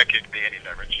 That could be any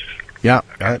beverage. Yeah,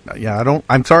 Okay. I don't.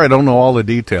 I'm sorry, I don't know all the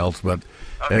details, but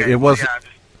Okay. it was. Yeah,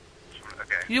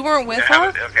 okay. You weren't with her?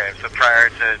 Okay, so prior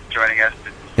to joining us.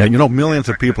 Yeah, you know, millions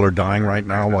of people are dying right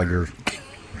now while you're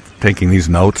taking these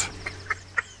notes,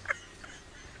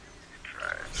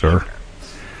 sir.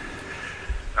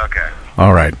 Okay.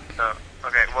 All right.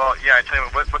 Okay. Well, yeah. I tell you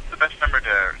what. What's the best number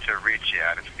to reach you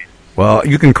at? Well,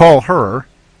 you can call her.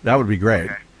 That would be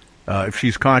great. Okay. If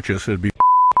she's conscious, it'd be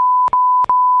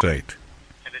 8. And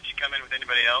did she come in with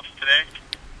anybody else today?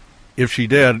 If she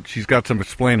did, she's got some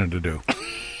explaining to do.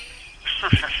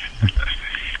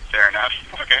 Fair enough.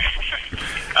 Okay.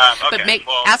 Okay.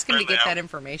 But ask him to get that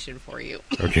information for you.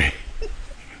 Okay.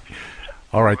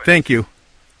 All right. Thank you.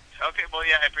 Okay. Well,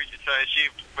 yeah, I appreciate it. So is she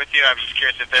with you? I'm just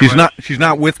curious if there She's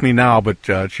not with me now, but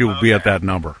she will be at that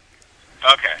number.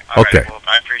 Okay. All okay. Right. Well,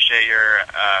 I appreciate your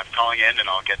calling in, and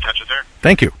I'll get in touch with her.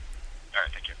 Thank you. All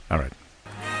right. Thank you. All right.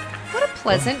 What a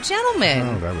pleasant gentleman.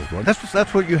 Oh, that was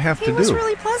that's what you have to do. He was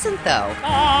really pleasant, though.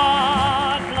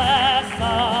 God bless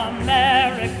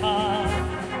America,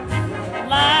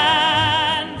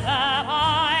 land that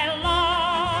I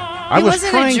love. He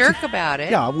wasn't a jerk about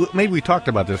it. Yeah, maybe we talked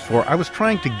about this before. I was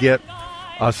trying to get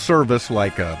a service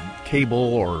like a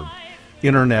cable or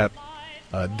internet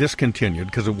discontinued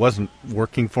because it wasn't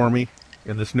working for me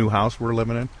in this new house we're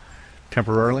living in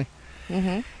temporarily.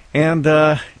 Mm-hmm.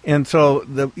 And so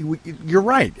you're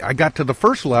right. I got to the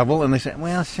first level, and they said,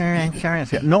 "Well, sir, I'm sorry." I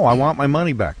said, "No, I want my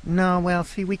money back." "No, well,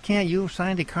 see, we can't. You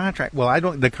signed a contract." "Well, I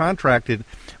don't. The contracted."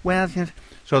 "Well,"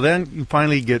 so then you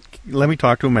finally get. Let me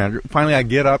talk to a manager. Finally, I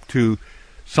get up to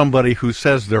somebody who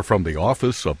says they're from the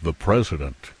office of the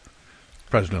president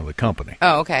of the company.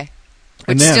 Oh, okay.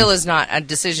 Which still is not a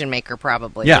decision maker,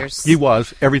 probably. Yeah, he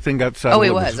was. Everything got settled. Oh, he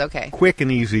was. Okay. Quick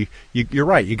and easy. You're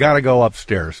right. You got to go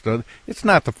upstairs. It's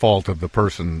not the fault of the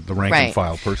person, the rank and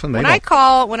file person. When I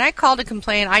call to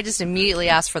complain, I just immediately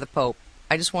ask for the Pope.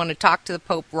 I just want to talk to the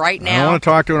Pope right now. I want to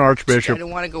talk to an archbishop. I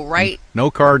don't want to go right. No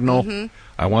cardinal. Mm-hmm.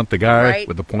 I want the guy right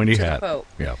with the pointy hat. The Pope.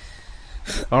 Yeah.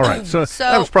 All right. So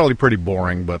that was probably pretty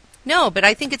boring, but. No, but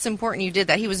I think it's important you did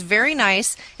that. He was very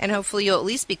nice, and hopefully you'll at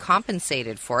least be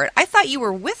compensated for it. I thought you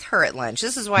were with her at lunch.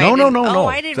 This is why No.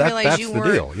 I didn't realize you were. That's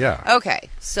the deal, yeah. Okay,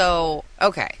 so,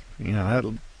 okay. Yeah,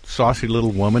 that saucy little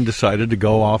woman decided to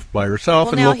go off by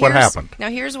herself, and look what happened. Now,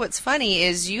 here's what's funny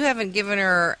is you haven't given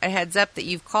her a heads up that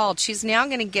you've called. She's now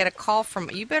going to get a call from,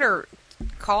 you better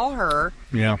call her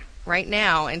right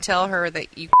now and tell her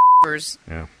that you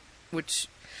which...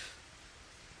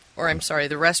 Or I'm sorry,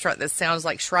 the restaurant that sounds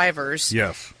like Shriver's.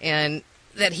 Yes. And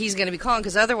that he's going to be calling,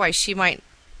 because otherwise she might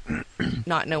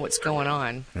not know what's going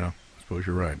on. Yeah, I suppose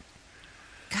you're right.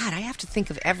 God, I have to think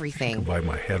of everything. I can bite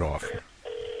my head off.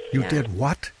 You did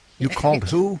what? You called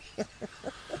who?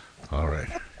 All right.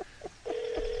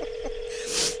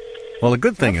 Well, the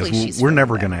good thing is we're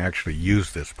never going to actually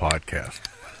use this podcast.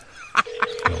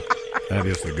 So, that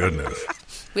is the good news.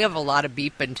 We have a lot of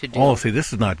beeping to do. Oh, see,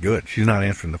 this is not good. She's not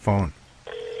answering the phone.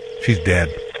 She's dead.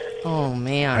 Oh,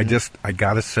 man. I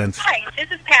got a sense. Hi,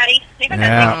 this is Patty.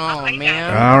 Oh,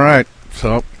 man. All right.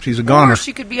 So she's a goner. Or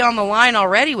she could be on the line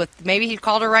already with, maybe he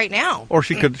called her right now. Or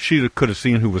she could have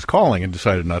seen who was calling and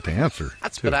decided not to answer.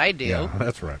 That's what I do. Yeah,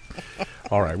 that's right.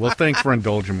 All right. Well, thanks for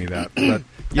indulging me that. But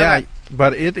yeah,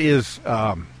 but it is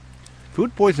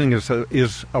food poisoning is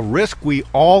a risk we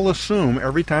all assume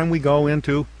every time we go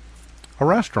into a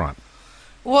restaurant.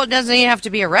 Well, it doesn't even have to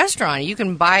be a restaurant. You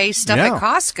can buy stuff at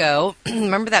Costco.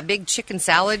 Remember that big chicken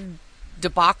salad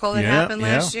debacle that happened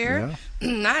last year?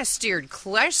 Yeah. I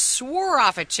swore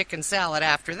off a chicken salad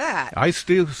after that. I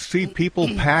still see people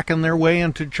packing their way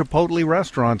into Chipotle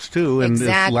restaurants, too. And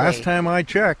last time I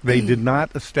checked, they did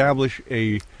not establish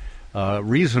a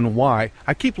reason why.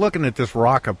 I keep looking at this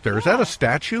rock up there. Is that a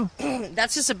statue?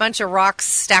 That's just a bunch of rocks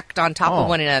stacked on top of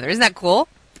one another. Isn't that cool?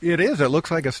 It is. It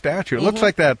looks like a statue. It looks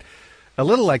like that. A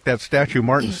little like that statue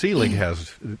Martin Seelig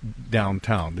has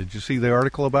downtown. Did you see the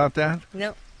article about that? No.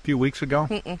 A few weeks ago.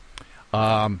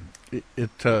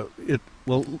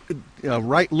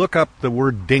 Look up the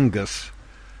word dingus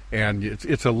and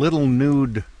it's a little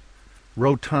nude,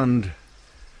 rotund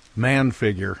man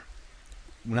figure,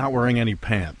 not wearing any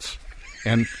pants.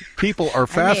 And people are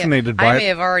fascinated by it. I may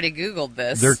have already Googled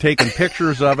this. They're taking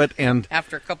pictures of it, and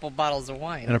after a couple bottles of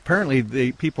wine. And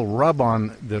apparently, people rub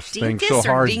on this thing so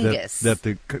hard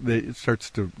that it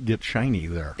starts to get shiny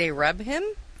there. They rub him?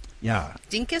 Yeah.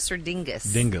 Dingus or dingus?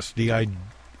 Dingus. D-I-N-G-U-S.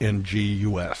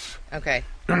 Okay.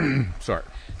 Sorry.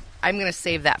 I'm going to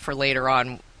save that for later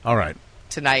on. All right.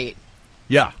 Tonight.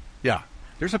 Yeah.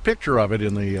 There's a picture of it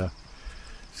in the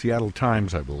Seattle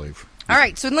Times, I believe. All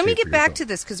right, so let me get back to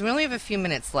this because we only have a few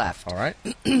minutes left. All right.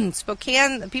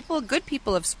 Spokane, good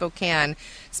people of Spokane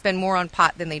spend more on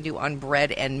pot than they do on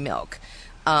bread and milk.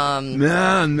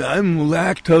 Man, I'm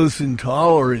lactose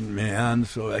intolerant, man,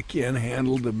 so I can't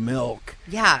handle the milk.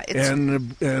 Yeah.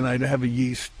 And I'd have a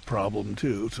yeast problem,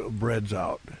 too, so bread's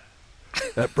out.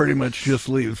 That pretty much just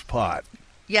leaves pot.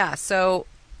 Yeah, so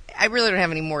I really don't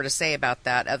have any more to say about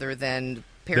that other than...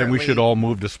 Then we should all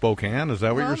move to Spokane. Is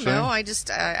that what you're saying? No, I guess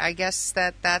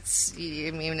that's.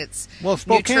 I mean, it's Spokane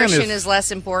nutrition is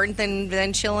less important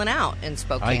than chilling out in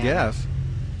Spokane. I guess.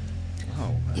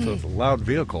 Oh, that's a loud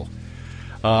vehicle.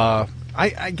 I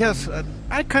guess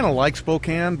I kind of like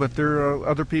Spokane, but there are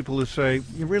other people who say,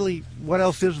 what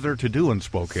else is there to do in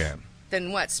Spokane?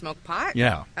 Then what? Smoke pot?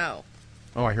 Yeah. Oh,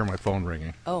 I hear my phone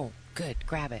ringing. Oh, good.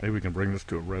 Grab it. Maybe we can bring this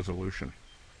to a resolution.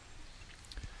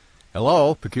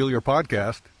 Hello, Peculiar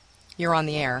Podcast. You're on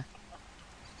the air.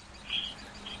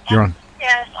 You're on.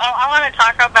 Yes, I want to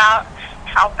talk about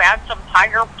how bad some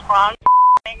tiger prawns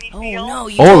made me feel. Oh, no,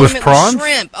 you it was him prawns? It was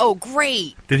shrimp. Oh,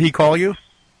 great. Did he call you?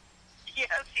 Yes,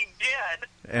 he did.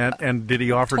 And did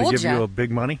he offer to give you a big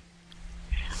money?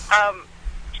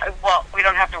 Well, we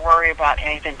don't have to worry about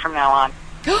anything from now on.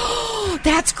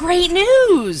 That's great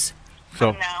news.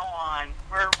 So from now on,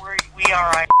 we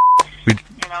are. We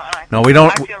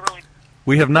don't. I feel really.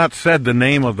 We have not said the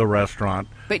name of the restaurant.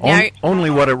 But now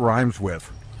only what it rhymes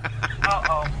with.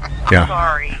 Uh-oh. Yeah.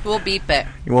 Sorry. We'll beep it.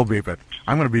 We'll beep it.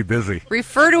 I'm going to be busy.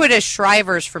 Refer to it as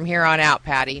Shrivers from here on out,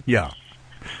 Patty. Yeah.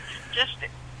 Just,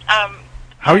 I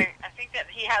think that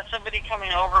he has somebody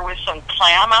coming over with some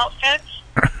clam outfits.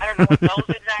 I don't know what those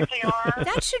exactly are.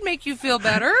 That should make you feel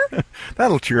better.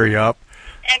 That'll cheer you up.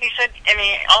 And he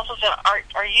also said,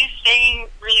 are you staying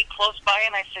really close by?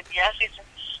 And I said, yes. He said,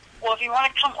 well, if you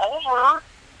want to come over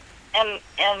and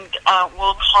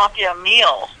we'll comp you a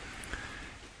meal.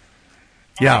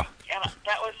 And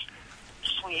that was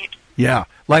sweet. Yeah,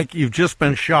 like you've just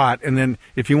been shot, and then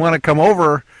if you want to come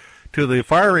over to the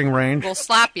firing range... We'll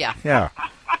slap you. Yeah.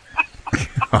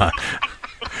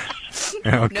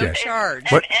 Okay. No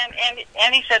charge.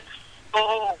 And he said,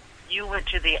 oh, you went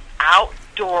to the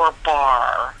outdoor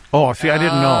bar. Oh, see, I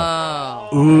didn't know.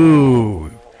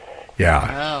 Ooh.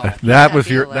 Yeah. That was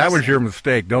your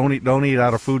mistake. Don't eat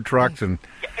out of food trucks and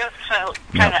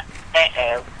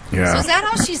Yeah. So is that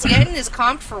how she's getting his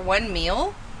comped for one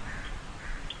meal?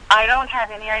 I don't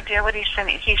have any idea what he's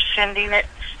sending. He's sending it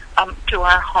to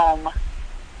our home.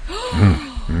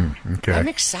 Okay. I'm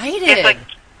excited.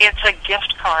 It's a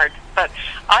gift card, but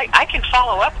I can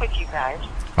follow up with you guys.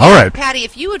 All right. Patty,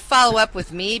 if you would follow up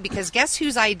with me, because guess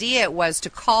whose idea it was to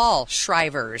call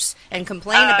Shrivers and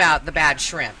complain about the bad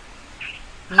shrimp?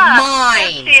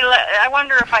 Mine. See, I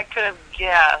wonder if I could have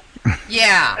guessed.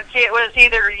 Yeah. See, it was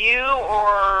either you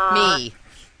or... Me.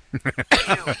 You,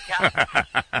 yeah.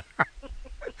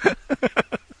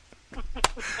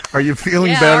 Are you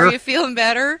feeling better? Are you feeling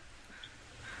better?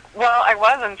 Well, I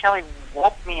was until he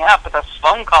woke me up with a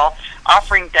phone call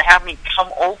offering to have me come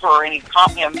over and he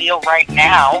caught me a meal right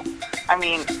now. I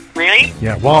mean, really?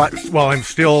 Yeah, well, I'm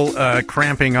still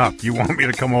cramping up. You want me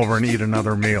to come over and eat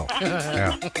another meal?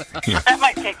 Yeah. That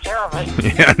might take care of it.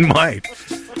 Yeah, it might.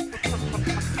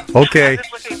 Okay. I'm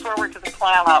just looking forward to the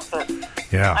clam outfit.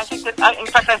 Yeah. I think in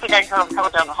fact, I think I can hear him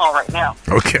coming down the hall right now.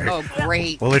 Okay. Oh,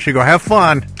 great. Well, let you go. Have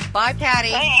fun. Bye,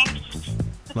 Patty.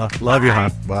 Thanks. Love you,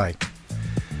 hon. Bye.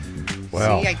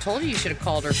 Well. See, I told you should have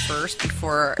called her first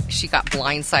before she got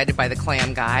blindsided by the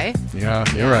clam guy. Yeah,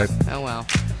 you're right. Oh, well.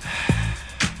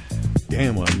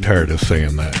 Damn, I'm tired of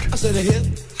saying that.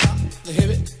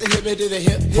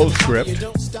 Postscript.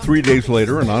 3 days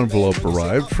later, an envelope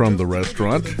arrived from the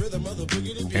restaurant,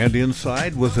 and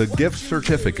inside was a gift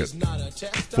certificate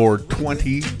for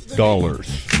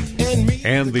 $20.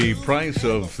 And the price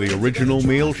of the original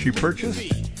meal she purchased?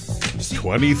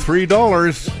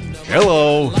 $23.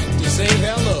 Hello. Say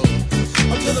hello.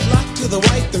 Up to the black, to the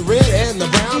white, the red, and the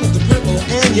brown, the purple,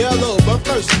 and yellow. But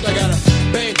first, I gotta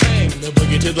bang, bang, the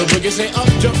boogie to the boogie. Say up,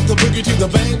 jump the boogie to the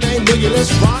bang, bang, boogie.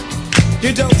 Let's rock.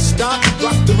 You don't stop,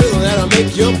 rock the rhythm that'll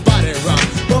make your body rock.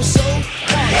 Go so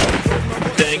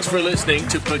hard. Thanks for listening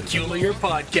to Peculiar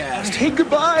Podcast. Hey,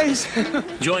 goodbyes.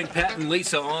 Join Pat and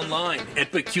Lisa online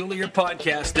at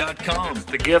peculiarpodcast.com.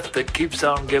 The gift that keeps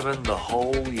on giving the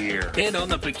whole year. And on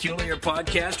the Peculiar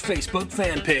Podcast Facebook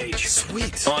fan page.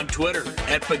 Sweet. On Twitter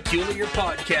at Peculiar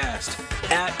Podcast,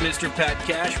 at Mr. Pat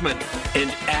Cashman, and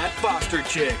at Foster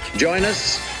Chick. Join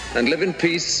us and live in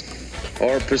peace,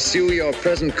 or pursue your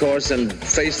present course and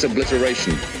face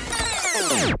obliteration.